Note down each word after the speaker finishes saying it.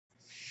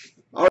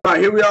All right,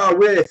 here we are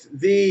with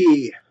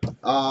the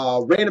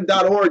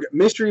random.org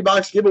mystery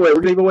box giveaway. We're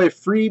going to give away a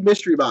free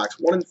mystery box.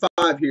 1 in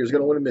 5 here is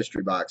going to win a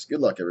mystery box. Good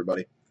luck,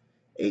 everybody.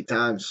 8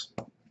 times.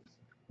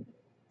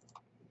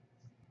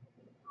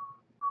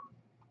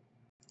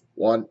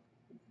 1,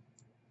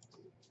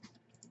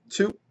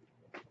 2.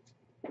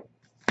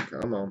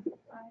 Come on.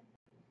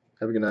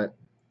 Have a good night.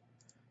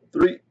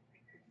 3,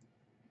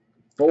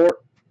 4,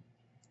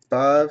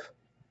 5,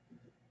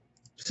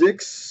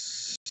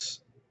 6.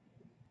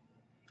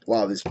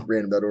 Wow, this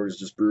random.org is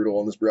just brutal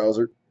on this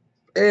browser.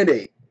 And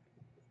 8.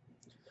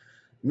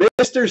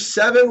 Mr.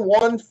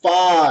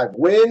 715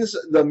 wins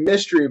the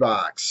mystery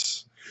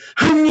box.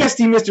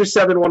 Nasty Mr.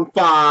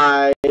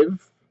 715.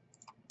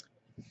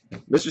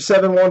 Mr.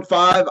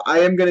 715, I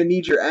am going to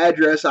need your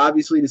address,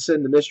 obviously, to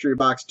send the mystery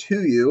box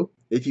to you.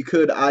 If you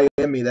could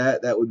IM me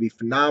that would be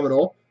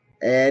phenomenal.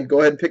 And go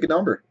ahead and pick a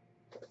number.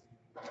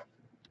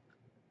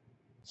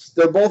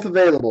 They're both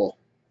available.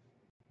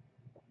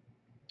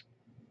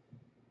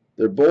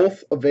 They're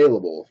both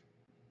available.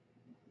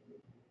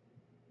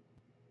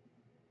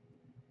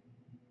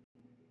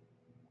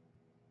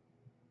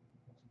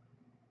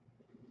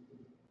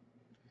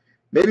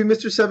 Maybe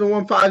Mr.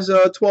 715's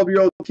a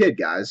 12-year-old kid,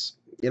 guys.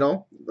 You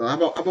know,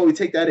 how about we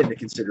take that into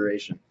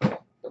consideration?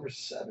 Number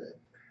 7.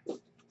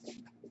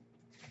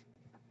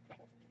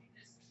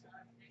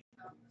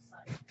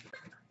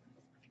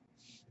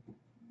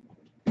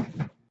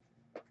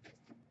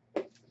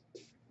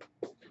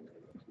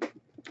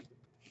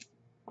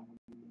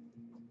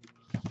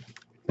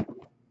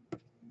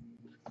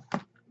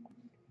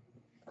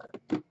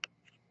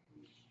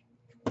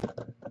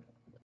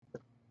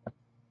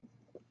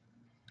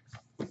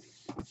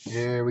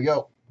 Here we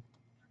go.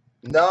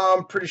 No,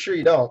 I'm pretty sure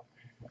you don't.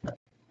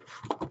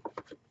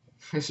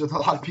 There's a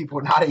lot of people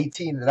not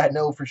 18 that I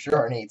know for sure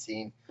aren't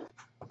 18.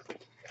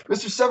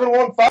 Mr.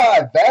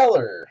 715,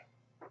 Valor.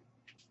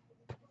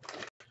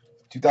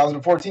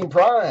 2014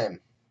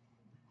 Prime.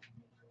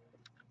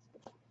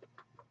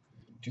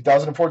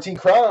 2014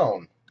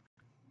 Crown.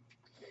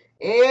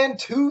 And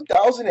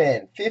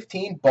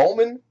 2015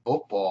 Bowman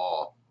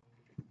Football.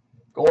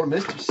 Going to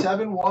Mr.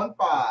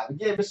 715.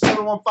 Again, Mr.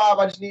 715,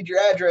 I just need your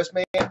address,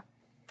 man.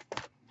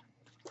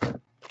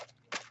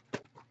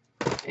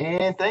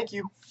 And thank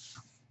you.